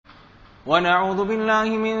ونعوذ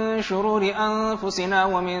بالله من شرور أنفسنا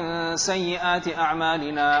ومن سيئات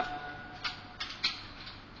أعمالنا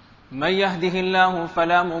من يهده الله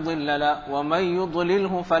فلا مضل له ومن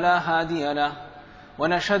يضلله فلا هادي له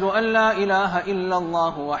ونشهد أن لا إله إلا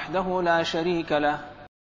الله وحده لا شريك له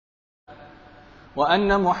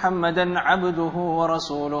وأن محمدا عبده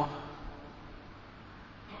ورسوله.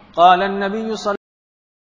 قال النبي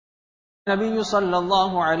صلى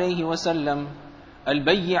الله عليه وسلم: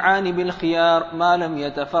 البيعان بالخيار ما لم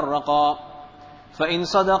يتفرقا فإن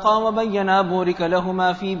صدقا وبينا بورك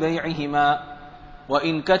لهما في بيعهما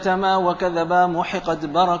وإن كتما وكذبا محقت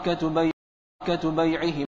بركة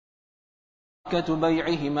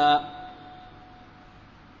بيعهما.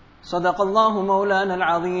 صدق الله مولانا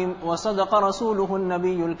العظيم وصدق رسوله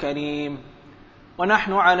النبي الكريم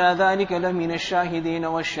ونحن على ذلك لمن الشاهدين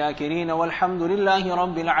والشاكرين والحمد لله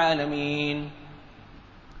رب العالمين.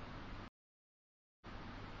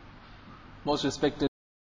 Most respected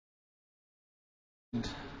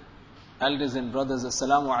elders and brothers,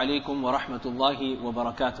 Assalamu alaikum wa rahmatullahi wa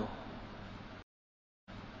barakatuh.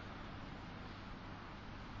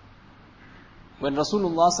 When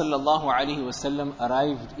Rasulullah sallallahu alaihi wasallam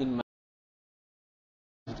arrived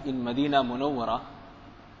in Medina Munawwara,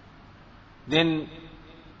 then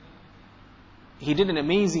he did an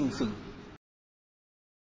amazing thing.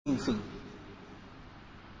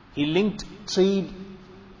 He linked trade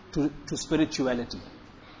to spirituality.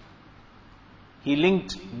 He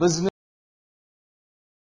linked business,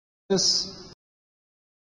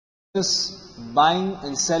 buying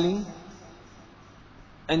and selling,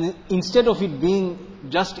 and instead of it being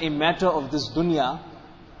just a matter of this dunya,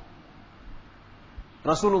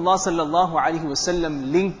 Rasulullah sallallahu alaihi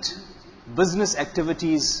wasallam linked business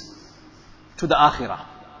activities to the akhirah.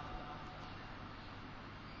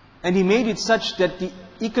 And he made it such that the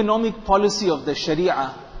economic policy of the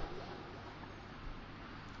Sharia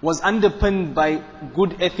was underpinned by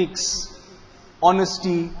good ethics,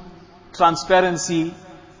 honesty, transparency,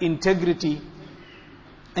 integrity.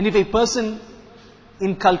 And if a person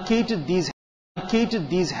inculcated these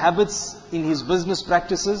habits in his business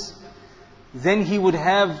practices, then he would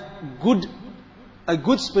have a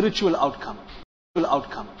good spiritual outcome.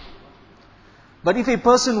 But if a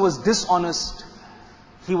person was dishonest,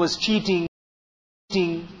 he was cheating,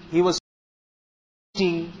 he was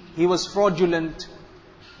fraudulent,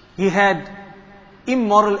 he had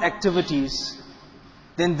immoral activities,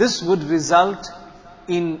 then this would result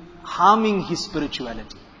in harming his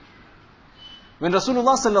spirituality. When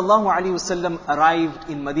Rasulullah sallallahu alaihi wasallam arrived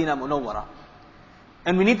in Medina Munawwara,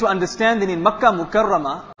 and we need to understand that in Makkah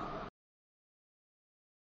Mukarramah,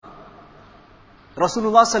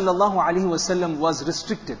 Rasulullah sallallahu alaihi wasallam was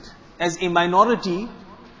restricted as a minority,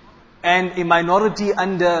 and a minority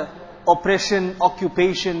under oppression,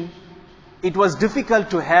 occupation. It was difficult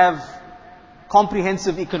to have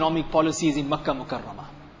comprehensive economic policies in Makkah Mukarramah.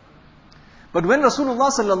 But when Rasulullah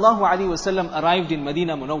sallallahu alaihi wasallam arrived in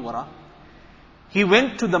Medina Munawwara, he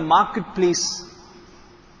went to the marketplace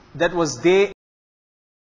that was there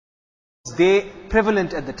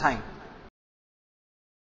prevalent at the time.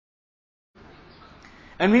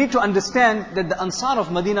 And we need to understand that the Ansar of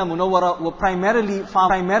Medina Munawwara were primarily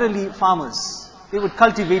farmers. They would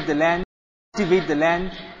cultivate the land,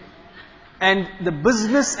 and the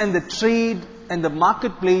business and the trade and the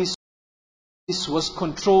marketplace was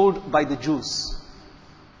controlled by the Jews.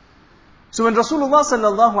 So when Rasulullah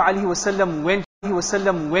sallallahu alaihi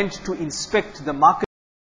wasallam went to inspect the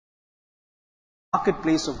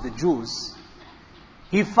marketplace of the Jews,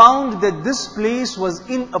 he found that this place was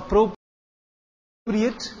inappropriate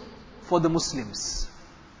for the Muslims.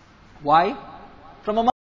 Why? From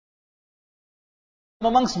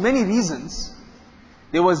amongst many reasons.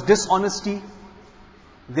 There was dishonesty,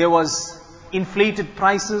 there was inflated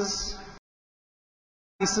prices,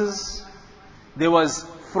 there was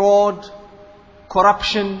fraud,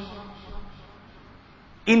 corruption,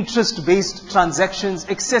 interest-based transactions,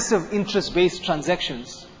 excessive interest-based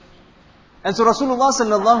transactions. And so Rasulullah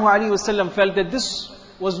sallallahu alaihi wasallam felt that this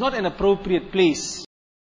was not an appropriate place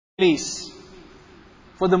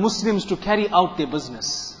for the Muslims to carry out their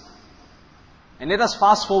business. And let us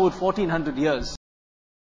fast forward 1400 years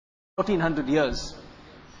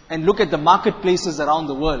and look at the marketplaces around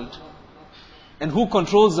the world, and who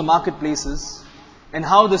controls the marketplaces, and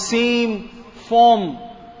how the same form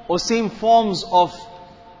or same forms of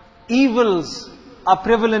evils are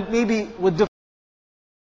prevalent, maybe with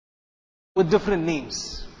different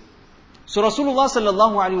names. So Rasulullah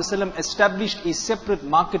sallallahu alaihi wasallam established a separate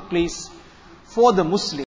marketplace for the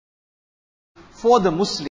Muslims.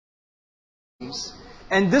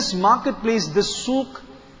 And this marketplace, this souk,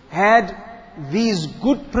 had these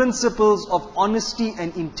good principles of honesty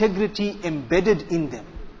and integrity embedded in them.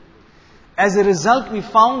 As a result, we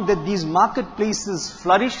found that these marketplaces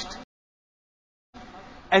flourished,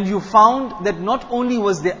 and you found that not only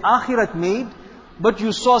was the akhirat made, but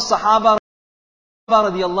you saw Sahaba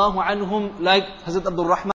radiallahu anhum like Hazrat Abdul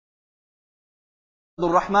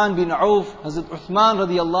Rahman bin Auf, Hazrat Uthman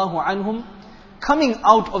radiallahu anhum, coming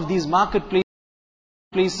out of these marketplaces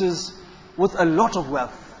with a lot of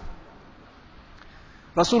wealth.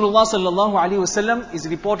 Rasulullah sallallahu alaihi wasallam is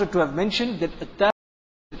reported to have mentioned that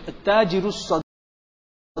at-tajiru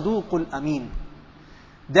saduqul amin,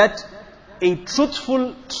 that a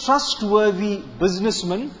truthful, trustworthy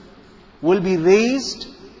businessman will be raised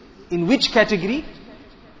in which category?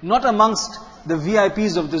 Not amongst the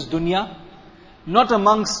VIPs of this dunya, not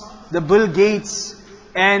amongst the Bill Gates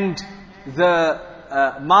and the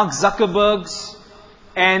Mark Zuckerbergs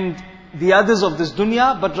and the others of this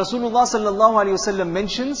dunya, but Rasulullah sallallahu alaihi wasallam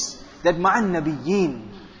mentions that ma'an nabiyyin,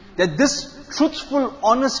 that this truthful,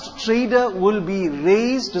 honest trader will be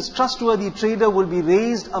raised, this trustworthy trader will be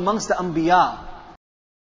raised amongst the anbiya,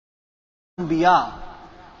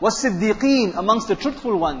 was siddiqeen, amongst the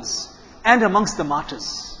truthful ones, and amongst the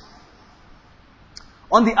martyrs.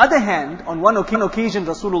 On the other hand, on one occasion,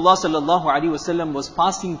 Rasulullah sallallahu alaihi wasallam was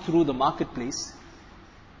passing through the marketplace,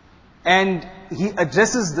 and he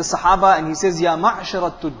addresses the Sahaba and he says, Ya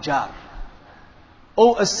ma'sharat tujjar,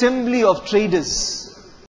 O assembly of traders,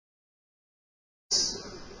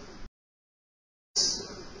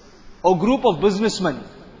 O group of businessmen.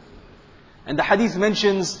 And the hadith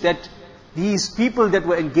mentions that these people that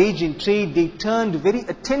were engaged in trade, they turned very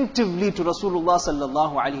attentively to Rasulullah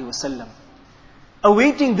sallallahu alaihi wasallam,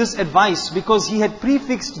 awaiting this advice, because he had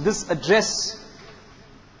prefixed this address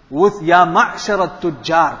with Ya ma'sharat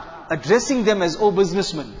tujjar, addressing them as O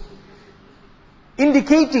businessmen,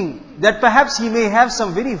 indicating that perhaps he may have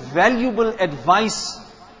some very valuable advice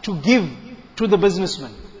to give to the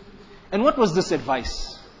businessman. And what was this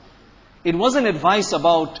advice? It wasn't advice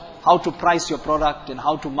about how to price your product and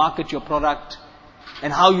how to market your product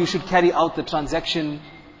and how you should carry out the transaction.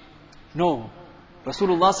 No.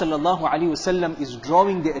 Rasulullah sallallahu alaihi wasallam is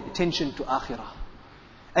drawing their attention to akhirah.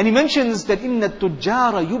 And he mentions that inna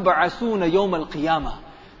tujjara yub'athuna yawm al-qiyamah,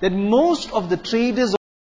 that most of the traders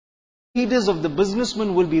of the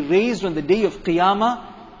businessmen will be raised on the day of Qiyamah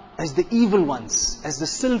as the evil ones, as the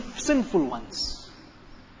sinful ones.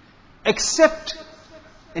 Except,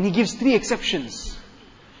 and he gives three exceptions: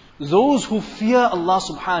 those who fear Allah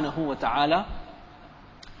subhanahu wa ta'ala,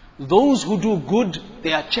 those who do good,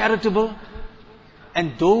 they are charitable,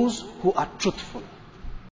 and those who are truthful.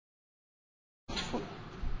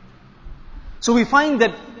 So we find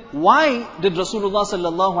that, why did Rasulullah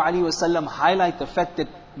sallallahu alaihi wasallam highlight the fact that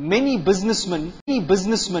many businessmen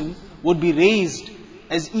would be raised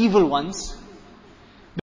as evil ones?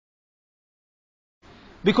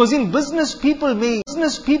 Because in business, people may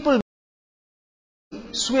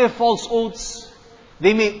swear false oaths,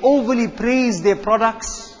 they may overly praise their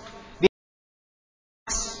products,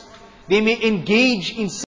 they may engage in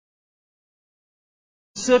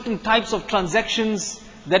certain types of transactions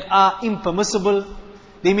that are impermissible,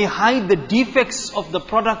 they may hide the defects of the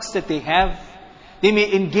products that they have, they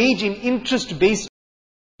may engage in interest-based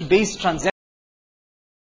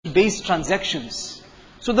transactions.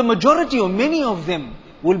 So the majority or many of them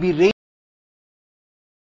will be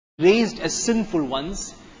raised as sinful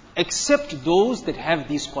ones, except those that have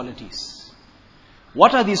these qualities.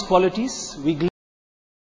 What are these qualities? We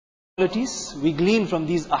glean from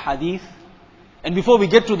these ahadith. And before we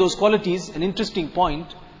get to those qualities, an interesting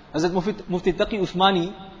point, Hazrat Mufti Taqi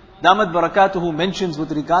Uthmani, Damat Barakatuhu, mentions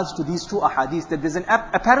with regards to these two ahadith that there's an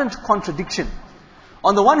apparent contradiction.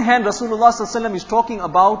 On the one hand, Rasulullah sallallahu alaihi wasallam is talking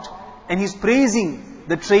about, and he's praising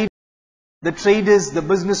the traders, the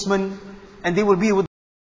businessmen, and they will be with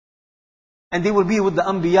the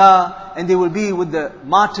anbiya, and they will be with the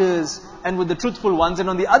martyrs, and with the truthful ones. And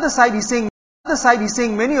on the other side, he's saying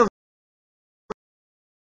many of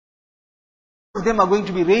them are going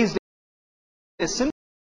to be raised as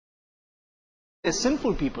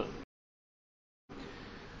sinful people.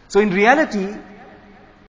 So in reality,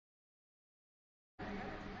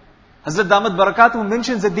 Hazrat Damat Barakatuh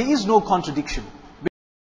mentions that there is no contradiction.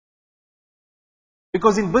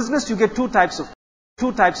 Because in business you get two types of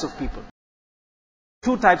people.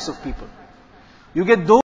 You get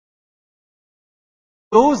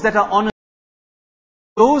those that are honest,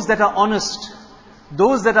 those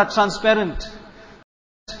that are transparent,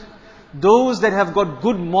 those that have got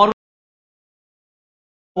good morals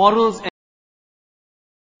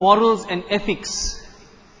and ethics.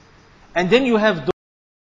 And then you have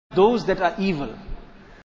those that are evil.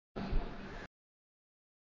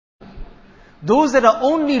 Those that are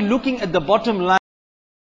only looking at the bottom line,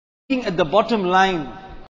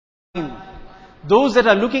 those that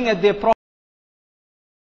are looking at their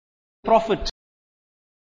profit.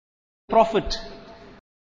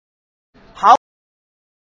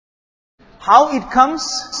 How it comes,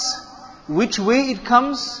 which way it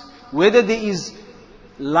comes, whether there is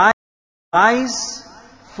lies,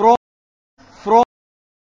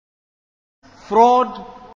 fraud,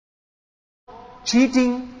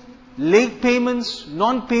 cheating, late payments,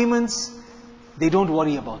 non-payments, they don't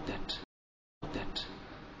worry about that.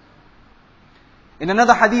 In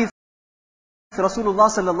another hadith, Rasulullah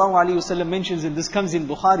sallallahu alaihi wasallam mentions, and this comes in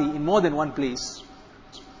Bukhari in more than one place.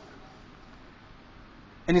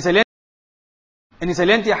 And it's a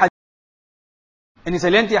lengthy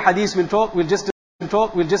hadith. We'll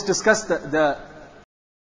just discuss the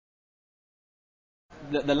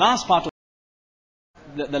last part of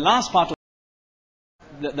the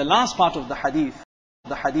last part of the hadith.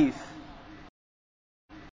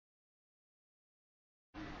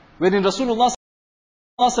 Wherein Rasulullah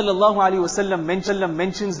sallallahu alaihi wasallam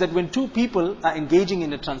mentions that when two people are engaging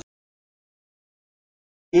in a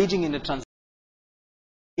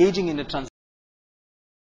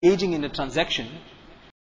transaction,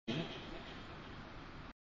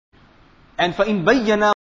 and فَإِن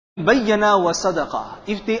بَيَّنَا وَصَدَقَا,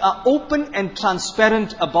 if they are open and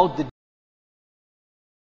transparent about the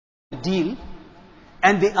deal,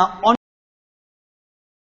 and they are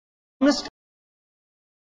honest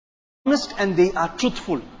and they are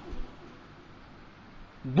truthful,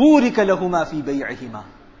 بُورِكَ لَهُمَا فِي بَيْعِهِمَا,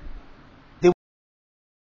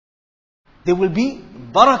 there will be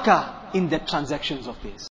barakah in the transactions of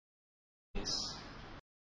theirs.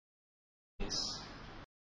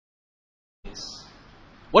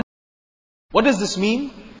 What does this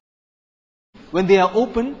mean? When they are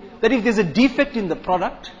open, that if there's a defect in the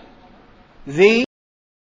product, they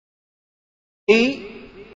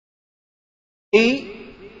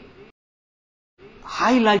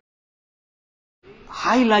highlight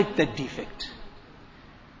that defect.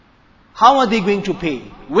 How are they going to pay?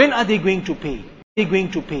 When are they going to pay?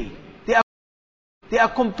 They are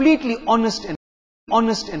completely honest and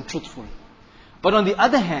truthful. But on the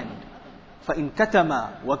other hand, فَإِن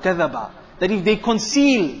كَتَمَا وَكَذَبَا, that if they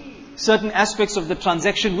conceal certain aspects of the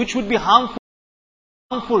transaction which would be harmful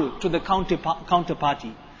to the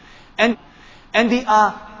counterparty, and they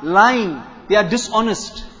are lying, they are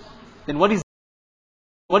dishonest, then what is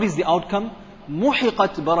the outcome?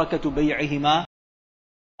 مُحِقَتْ بَرَكَةُ بَيْعِهِمَا,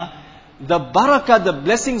 the barakah, the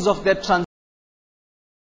blessings of that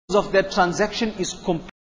transaction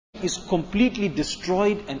is completely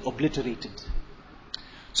destroyed and obliterated.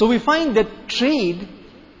 So we find that trade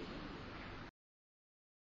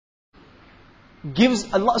gives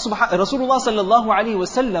Rasulullah sallallahu alaihi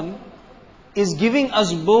wasallam is giving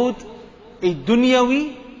us both a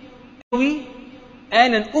dunyawi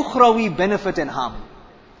and an ukhrawi benefit and harm.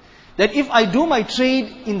 That if I do my trade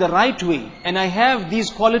in the right way, and I have these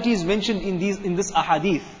qualities mentioned in this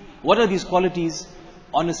ahadith, what are these qualities?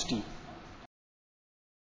 Honesty.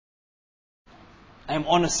 I am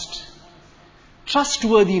honest.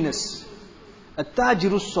 Trustworthiness.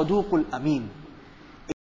 At-tajiru as-saduqul amin.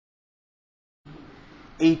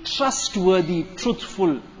 A trustworthy,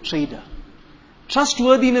 truthful trader.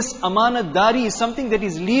 Trustworthiness, amanat dari, is something that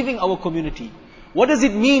is leaving our community. What does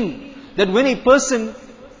it mean? That when a person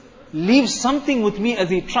leaves something with me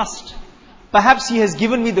as a trust, perhaps he has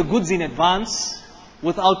given me the goods in advance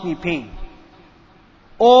without me paying,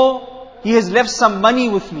 or he has left some money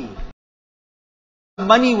with me,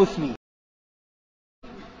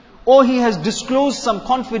 or he has disclosed some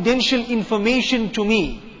confidential information to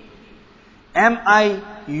me. Am I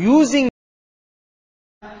using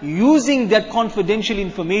that confidential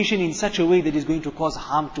information in such a way that is going to cause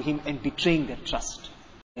harm to him and betraying that trust?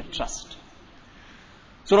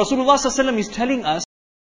 So Rasulullah ﷺ is telling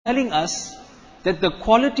us that the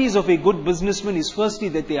qualities of a good businessman is firstly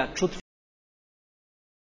that they are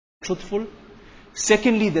truthful,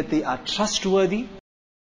 secondly that they are trustworthy,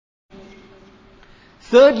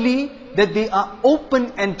 thirdly that they are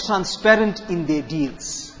open and transparent in their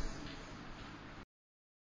deals.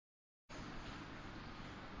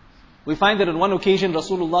 We find that on one occasion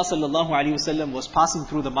Rasulullah ﷺ was passing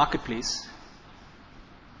through the marketplace,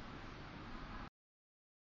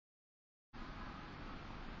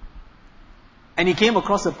 and he came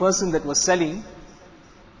across a person that was selling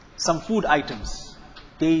some food items,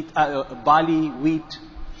 barley, wheat.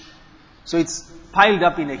 So it's piled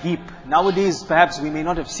up in a heap. Nowadays, perhaps we may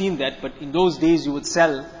not have seen that, but in those days you would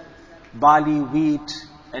sell barley, wheat,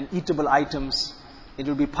 and eatable items. It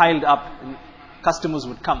will be piled up and customers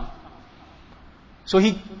would come. So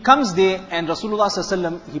he comes there and Rasulullah sallallahu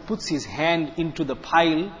alaihi wasallam, he puts his hand into the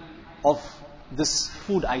pile of this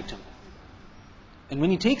food item. And when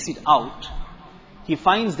he takes it out, he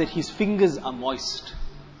finds that his fingers are moist.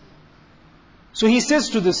 So he says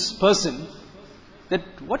to this person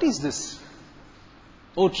that, what is this?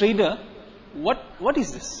 Oh trader, what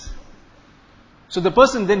is this? So the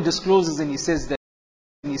person then discloses and he says that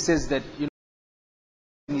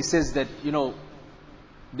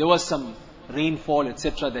there was some rainfall,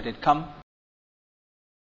 etc. that had come,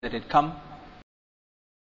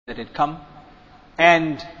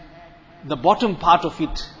 and the bottom part of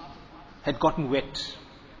it had gotten wet.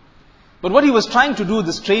 But what he was trying to do,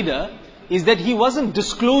 this trader, is that he wasn't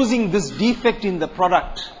disclosing this defect in the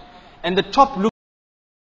product, and the top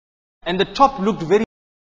looked very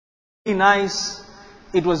nice.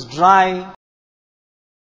 It was dry.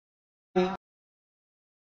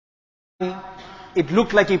 It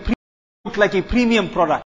looked like a premium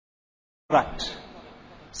product.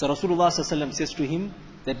 So Rasulullah ﷺ says to him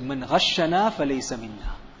that man ghashana falaysa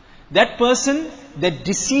minna. That person that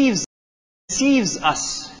deceives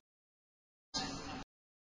us,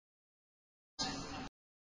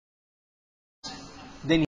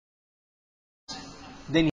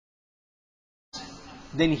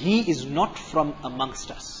 then he is not from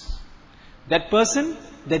amongst us. That person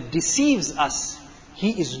that deceives us,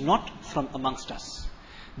 he is not from amongst us.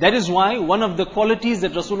 That is why one of the qualities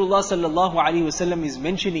that Rasulullah sallallahu alaihi wasallam is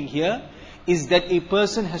mentioning here is that a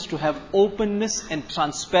person has to have openness and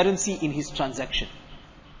transparency in his transaction.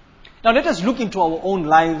 Now let us look into our own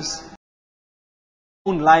lives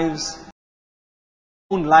and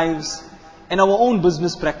our own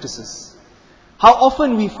business practices. How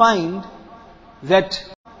often we find that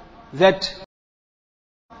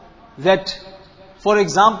for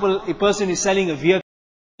example, a person is selling a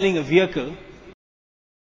vehicle,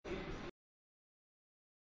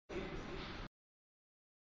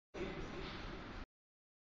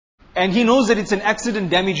 and he knows that it's an accident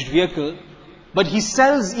damaged vehicle, but he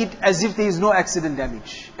sells it as if there is no accident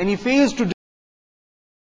damage, and he fails to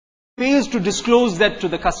disclose that to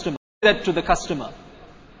the customer,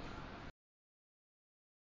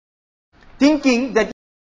 thinking that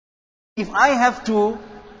if I have to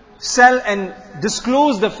sell and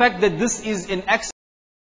disclose the fact that this is an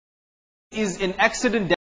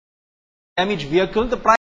accident damaged vehicle, the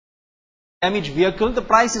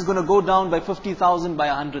price is going to go down by 50,000, by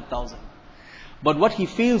 100,000. But what he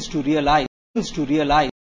fails to realize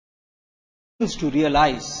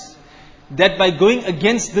that by going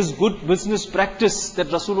against this good business practice that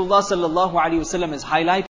Rasulullah sallallahu alaihi wasallam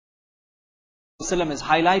has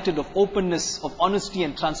highlighted of openness, of honesty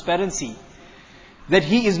and transparency, that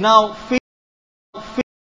he is now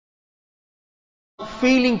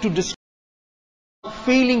failing to disclose,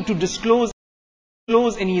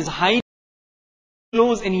 and he is hiding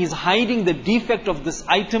the defect of this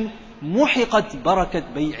item. Muhiqat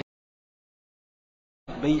barakat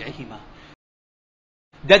bay'ihima.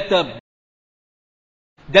 That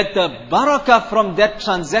the barakah from that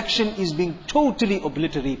transaction is being totally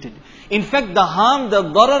obliterated. In fact, the harm, the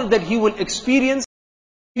darar that he will experience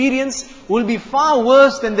will be far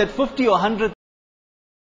worse than that 50 or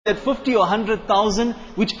 100,000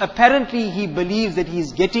 which apparently he believes that he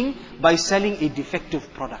is getting by selling a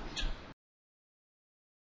defective product.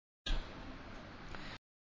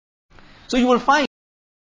 So you will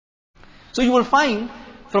find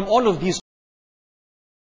from all of these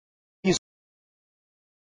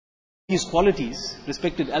qualities,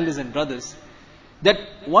 respected elders and brothers, that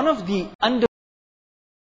one of the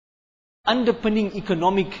underpinning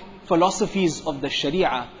economic philosophies of the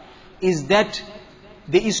Sharia is that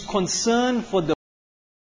there is concern for the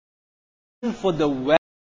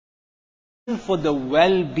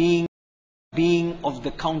well-being of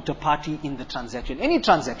the counterparty in the transaction. Any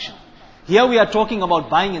transaction. Here we are talking about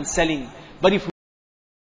buying and selling, but if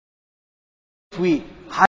we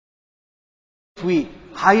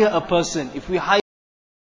hire a person, if we hire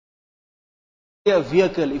a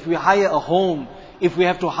vehicle, if we hire a home, if we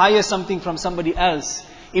have to hire something from somebody else,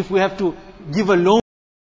 if we have to give a loan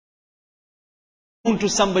to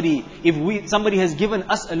somebody, somebody has given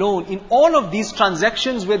us a loan, in all of these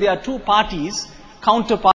transactions where there are two parties,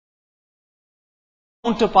 counterparties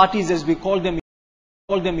as we call them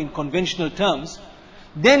in conventional terms,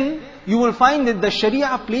 then you will find that the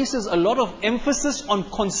Sharia places a lot of emphasis on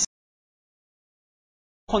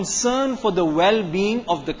concern for the well-being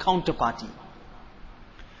of the counterparty.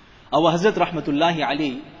 Our Hazrat Rahmatullahi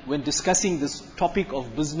alayhi, when discussing this topic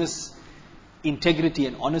of business integrity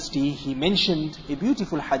and honesty, he mentioned a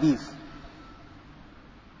beautiful hadith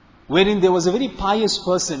wherein there was a very pious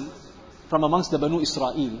person from amongst the Banu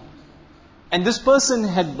Israel, and this person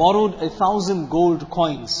had borrowed 1,000 gold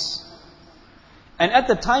coins. And at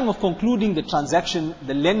the time of concluding the transaction,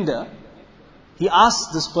 the lender, he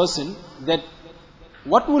asked this person that,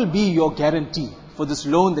 what will be your guarantee for this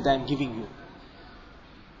loan that I am giving you?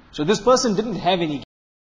 So this person didn't have any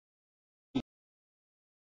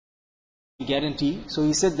guarantee, so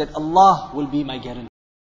he said that Allah will be my guarantee.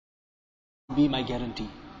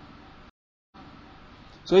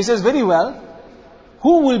 So he says, very well,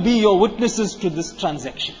 who will be your witnesses to this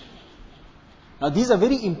transaction? Now these are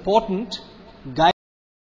very important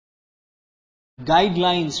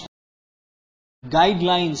guidelines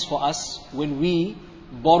for us when we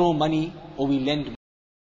borrow money or we lend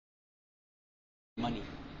money.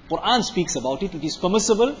 Quran speaks about it. It is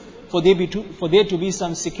permissible for there to be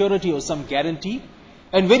some security or some guarantee.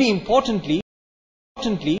 And very importantly,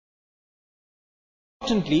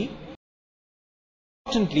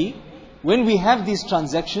 when we have these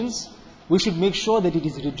transactions, we should make sure that it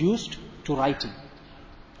is reduced to writing.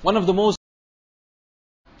 One of the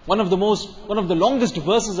longest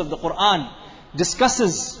verses of the Quran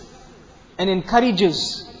discusses and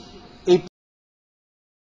encourages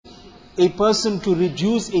a person to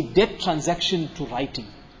reduce a debt transaction to writing.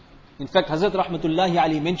 In fact, Hazrat Rahmatullahi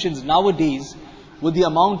Ali mentions nowadays, with the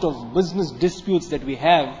amount of business disputes that we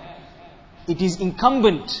have, it is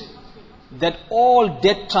incumbent that all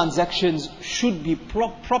debt transactions should be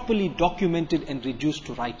properly documented and reduced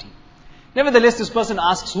to writing. Nevertheless, this person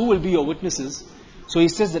asks, who will be your witnesses? So he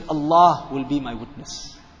says that Allah will be my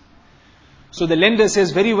witness. So the lender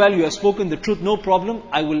says, very well, you have spoken the truth, no problem,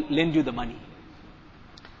 I will lend you the money.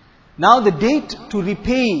 Now the date to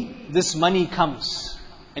repay this money comes,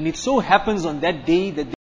 and it so happens on that day that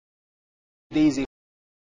there is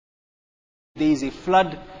a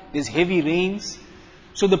flood, there's heavy rains.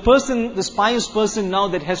 So this pious person now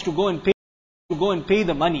that has to go and pay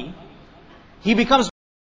the money, he becomes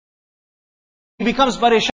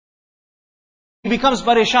pareshan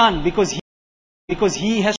because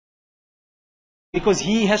he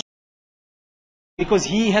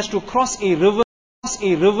has to cross a river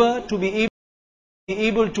to be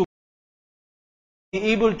able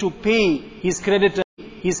to pay his creditor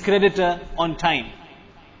on time.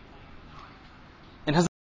 And Hazrat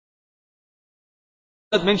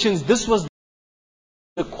mentions this was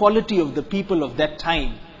the quality of the people of that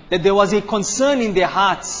time, that there was a concern in their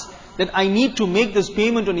hearts that I need to make this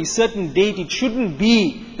payment on a certain date. It shouldn't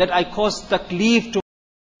be that I cause taklif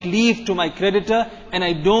to my creditor and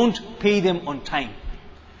I don't pay them on time.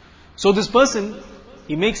 So this person,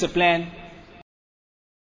 he makes a plan,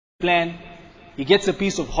 he gets a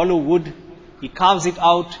piece of hollow wood, he carves it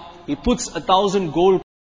out, he puts 1,000 gold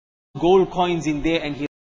coins in there, and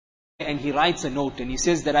he writes a note, and he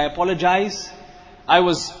says that I apologize, I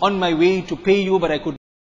was on my way to pay you, but I could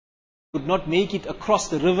not make it across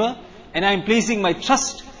the river, and I am placing my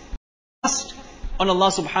trust on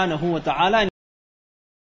Allah subhanahu wa ta'ala,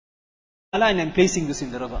 and I'm placing this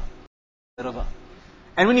in the river.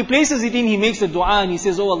 And when he places it in, he makes a dua and he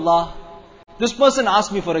says, oh Allah, this person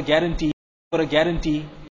asked me for a guarantee.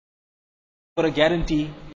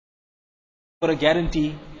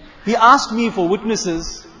 He asked me for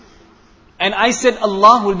witnesses, and I said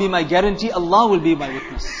Allah will be my guarantee, Allah will be my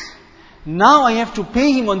witness. Now I have to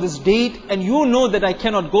pay him on this date, and you know that I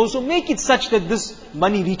cannot go, so make it such that this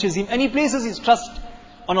money reaches him. And he places his trust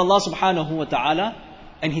on Allah subhanahu wa ta'ala,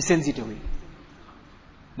 and he sends it away.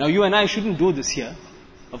 Now you and I shouldn't do this here.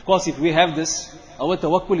 Of course, if we have this, our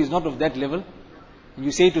tawakkul is not of that level. And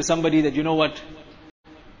you say to somebody that, you know what,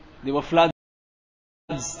 there were floods,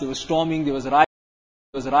 there was storming, there was riots,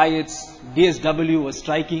 DSW was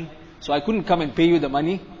striking, so I couldn't come and pay you the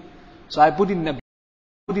money. So I put it in a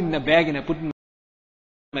bag and I put it in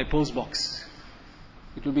my post box.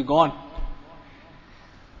 It will be gone.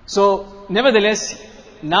 So, nevertheless,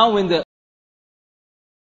 now when the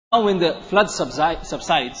flood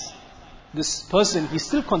subsides, this person, he's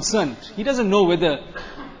still concerned. He doesn't know whether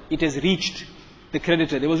it has reached the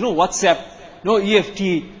creditor. There was no WhatsApp, no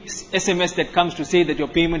EFT SMS that comes to say that your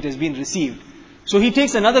payment has been received. So he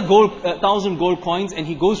takes another 1,000 gold coins and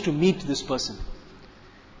he goes to meet this person.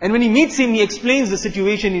 And when he meets him, he explains the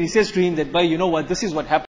situation and he says to him that, "Bhai, you know what, this is what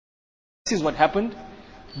happened,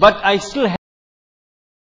 but I still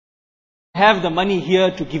have the money here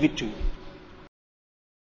to give it to you."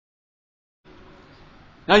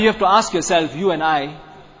 Now you have to ask yourself, you and I,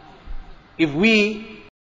 if we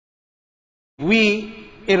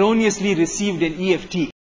erroneously received an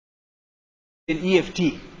EFT,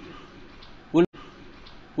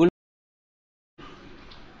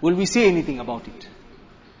 Will we say anything about it?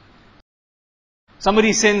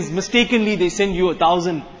 Somebody sends, mistakenly they send you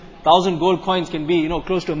 1,000 gold coins, can be,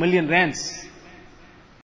 close to 1,000,000 rands.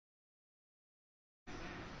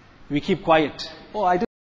 We keep quiet. Oh, I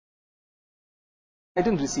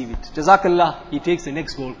didn't receive it. Jazakallah, he takes the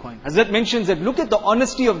next gold coin. Hazrat mentions that look at the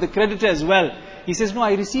honesty of the creditor as well. He says, no,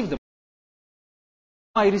 I received the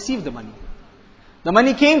money. The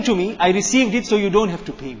money came to me, I received it, so you don't have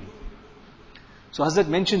to pay me. So Hazrat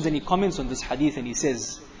mentions and he comments on this hadith and he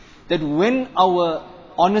says that when our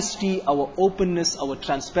honesty, our openness, our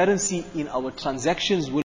transparency in our transactions will